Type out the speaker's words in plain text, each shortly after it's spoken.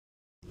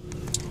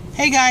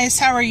Hey guys,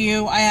 how are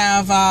you? I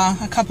have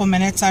a couple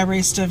minutes. I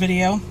raced a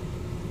video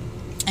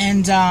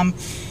and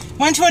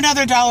went to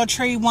another Dollar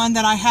Tree, one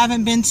that I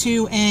haven't been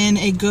to in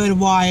a good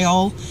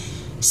while.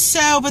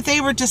 But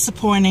they were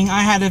disappointing.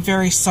 I had a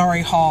very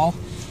sorry haul.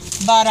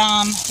 But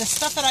the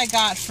stuff that I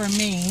got for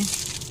me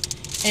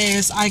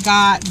is I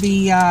got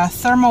the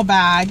thermal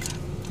bag,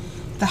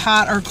 the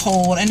hot or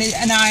cold, and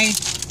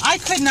I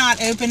could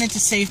not open it to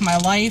save my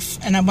life,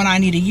 and when I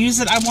need to use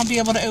it, I won't be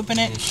able to open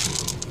it.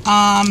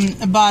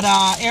 But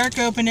Eric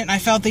opened it and I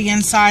felt the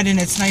inside and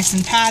it's nice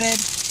and padded,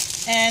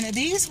 and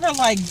these were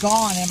like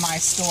gone in my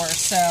store,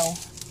 so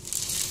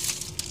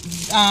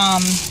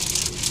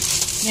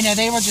you know,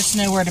 they were just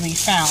nowhere to be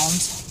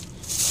found.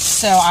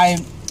 So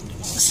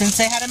since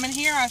they had them in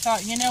here, I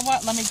thought, you know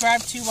what, let me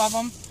grab 2 of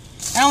them.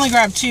 I only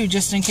grabbed 2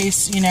 just in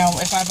case, you know,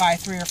 if I buy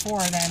 3 or 4,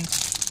 then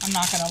I'm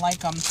not going to like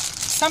them.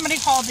 Somebody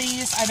called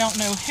these, I don't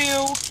know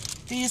who.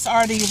 These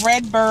are the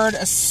Redbird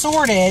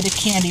assorted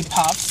candy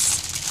puffs,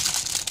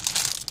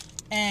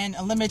 and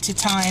a limited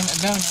time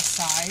bonus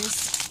size.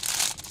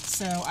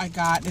 So I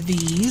got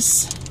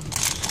these.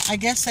 I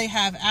guess they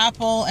have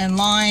apple and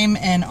lime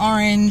and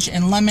orange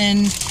and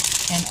lemon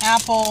and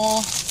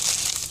apple.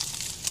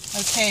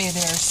 Okay,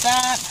 there's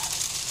that.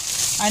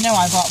 I know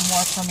I bought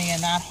more for me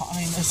in that. I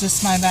mean, is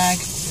this my bag?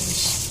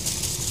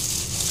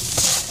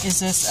 Is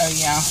this? Oh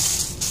yeah.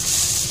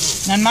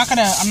 Now I'm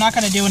not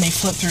gonna do any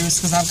flip throughs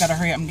because I've got to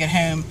hurry up and get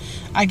home.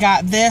 I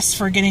got this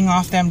for getting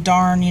off them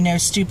darn, you know,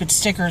 stupid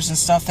stickers and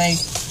stuff they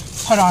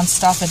put on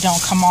stuff that don't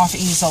come off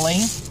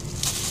easily.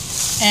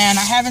 And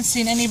I haven't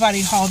seen anybody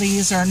haul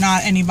these, or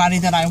not anybody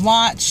that I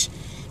watch.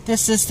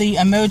 This is the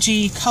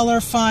Emoji Color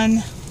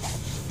Fun.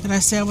 Did I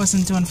say I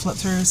wasn't doing flip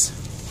throughs?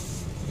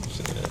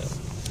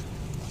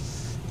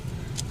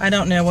 I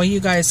don't know. Well, you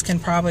guys can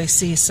probably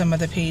see some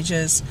of the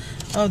pages.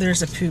 Oh,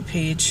 there's a poop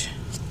page.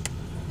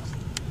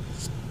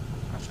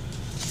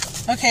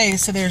 Okay,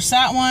 so there's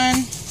that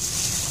one.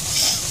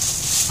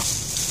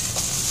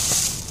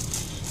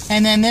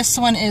 And then this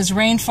one is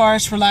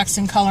Rainforest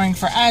Relaxing Coloring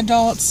for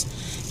Adults.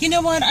 You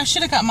know what? I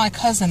should have got my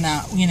cousin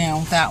that, you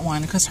know, that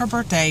one, because her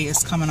birthday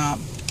is coming up.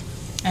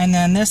 And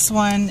then this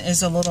one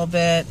is a little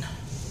bit...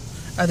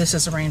 Oh, this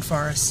is a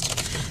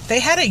Rainforest. They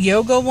had a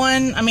yoga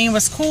one. I mean, it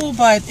was cool,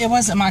 but it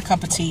wasn't my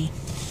cup of tea.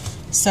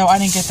 So I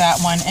didn't get that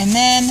one. And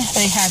then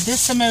they had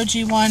this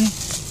emoji one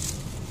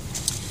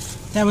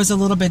that was a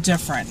little bit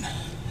different.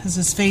 This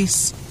is his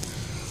face.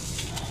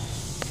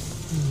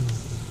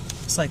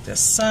 It's like the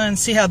sun.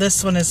 See how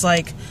this one is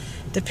like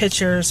the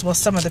pictures. Well,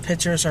 some of the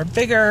pictures are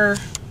bigger.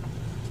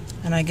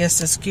 And I guess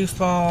this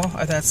goofball.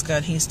 Oh, that's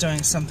good. He's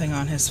doing something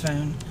on his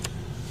phone.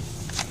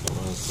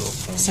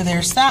 So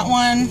there's that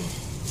one.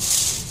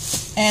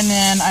 And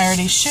then I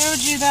already showed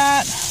you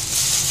that.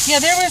 Yeah,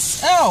 there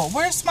was... Oh,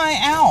 where's my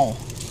owl?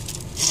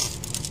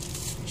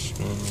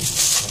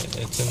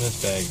 It's in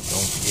this bag.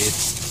 Don't forget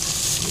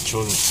the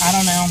children. I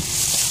don't know.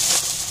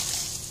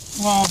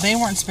 Well, they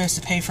weren't supposed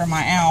to pay for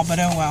my owl, but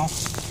oh well.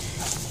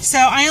 So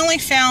I only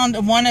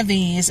found one of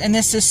these, and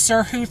this is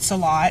Sir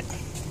Hoots-a-Lot.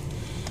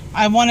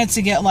 I wanted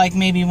to get like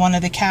maybe one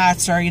of the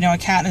cats, or, you know, a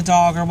cat and a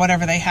dog or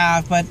whatever they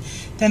have, but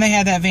then they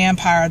had that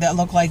vampire that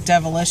looked like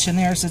devilish, and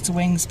there's its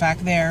wings back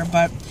there.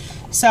 But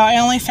so I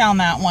only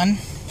found that one.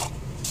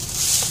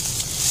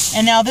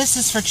 And now this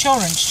is for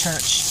Children's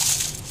Church.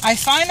 I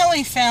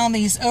finally found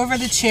these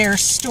over-the-chair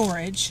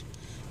storage.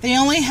 They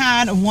only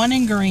had one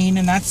in green,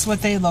 and that's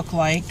what they look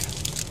like.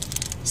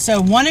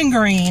 So one in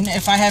green.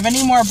 If I have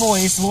any more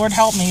boys, Lord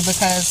help me,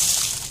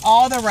 because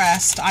all the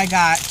rest, I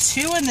got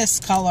 2 in this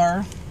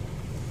color.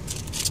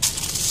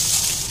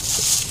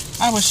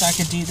 I wish I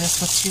could do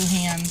this with 2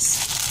 hands.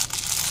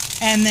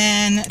 And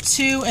then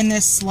 2 in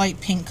this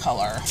light pink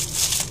color.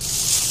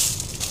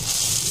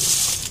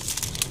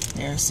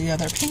 There's the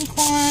other pink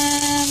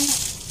one.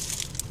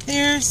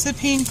 There's the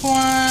pink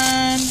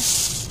one.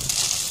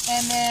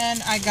 And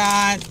then I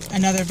got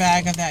another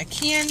bag of that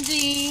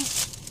candy.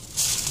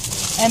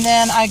 And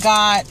then I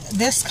got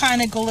this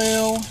kind of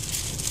glue,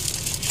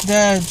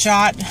 the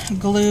Jot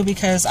glue,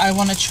 because I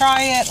want to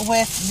try it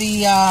with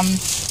the,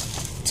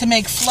 to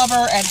make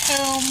flubber at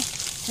home,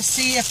 to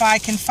see if I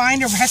can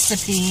find a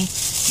recipe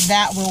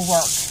that will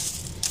work.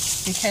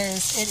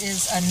 Because it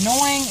is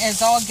annoying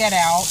as all get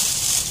out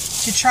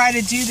to try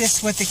to do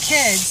this with the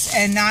kids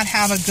and not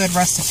have a good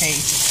recipe.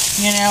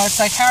 You know, it's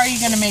like, how are you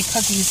going to make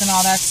cookies and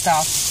all that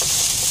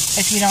stuff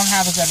if you don't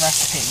have a good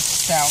recipe?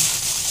 So...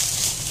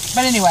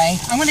 But anyway,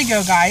 I'm going to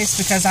go, guys,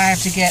 because I have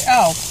to get...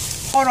 Oh,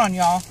 hold on,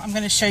 y'all. I'm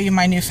going to show you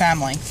my new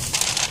family.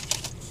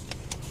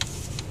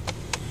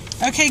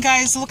 Okay,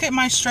 guys, look at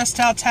my stressed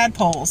out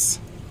tadpoles.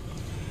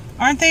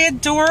 Aren't they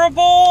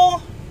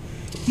adorable?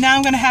 Now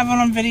I'm going to have them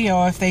on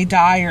video if they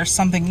die or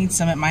something eats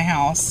them at my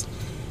house.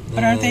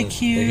 But aren't they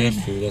cute? They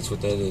get food. That's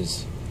what that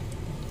is.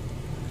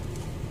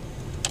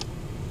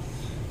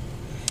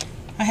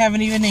 I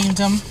haven't even named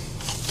them.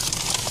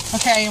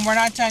 Okay, and we're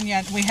not done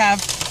yet. We have...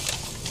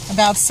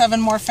 about 7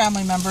 more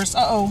family members.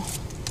 Uh-oh.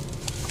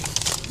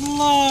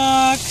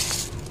 Look.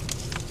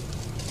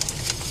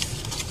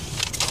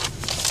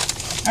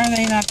 Are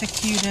they not the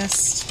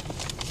cutest?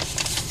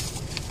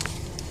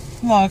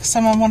 Look,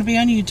 someone want to be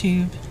on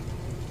YouTube.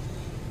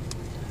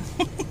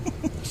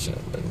 That's that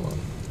red one.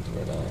 The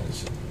red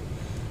eyes.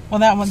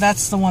 Well,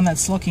 that's the one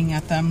that's looking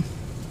at them.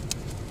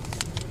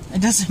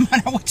 It doesn't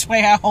matter which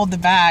way I hold the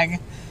bag.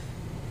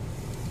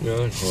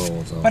 Yeah,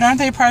 but aren't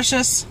they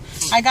precious?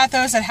 I got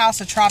those at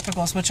House of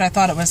Tropicals, which I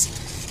thought it was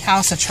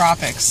House of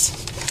Tropics.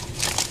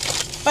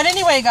 But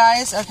anyway,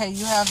 guys, okay,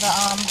 you have the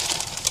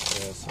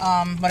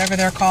whatever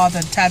they're called,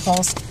 the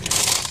tadpoles.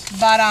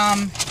 But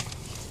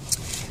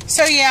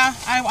so yeah,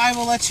 I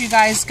will let you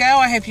guys go.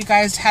 I hope you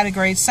guys had a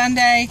great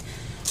Sunday.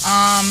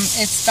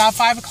 It's about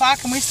 5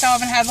 o'clock and we still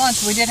haven't had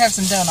lunch. We did have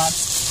some donuts.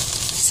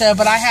 So,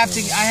 but I have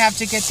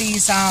to get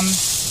these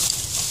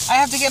I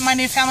have to get my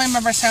new family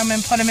members home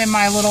and put them in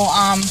my little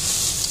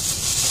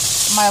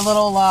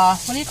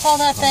what do you call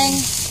that thing?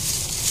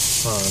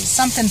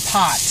 Something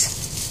pot.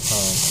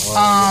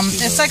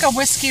 It's like a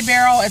whiskey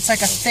barrel. It's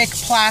like a thick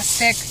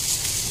plastic.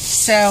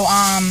 So,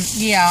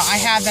 yeah, I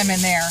have them in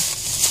there.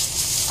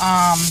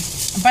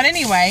 But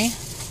anyway,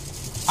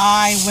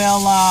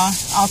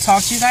 I'll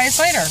talk to you guys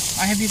later.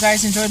 I hope you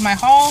guys enjoyed my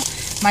haul,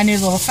 my new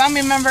little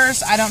family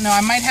members. I don't know,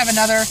 I might have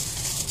another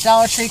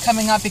Dollar Tree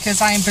coming up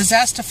because I am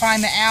possessed to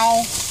find the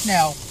owl.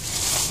 No,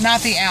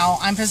 not the owl.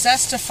 I'm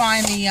possessed to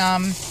find the,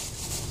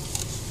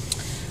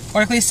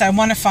 or at least I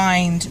want to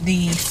find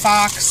the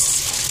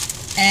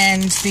fox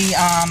and the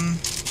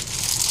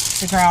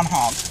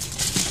groundhog.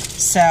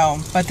 So,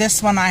 but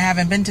this one, I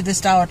haven't been to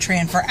this Dollar Tree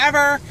in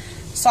forever.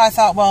 So I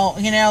thought, well,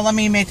 you know, let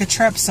me make a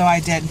trip. So I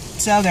did.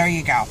 So there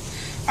you go.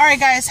 All right,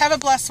 guys, have a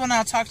blessed one.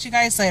 I'll talk to you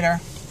guys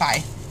later.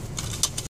 Bye.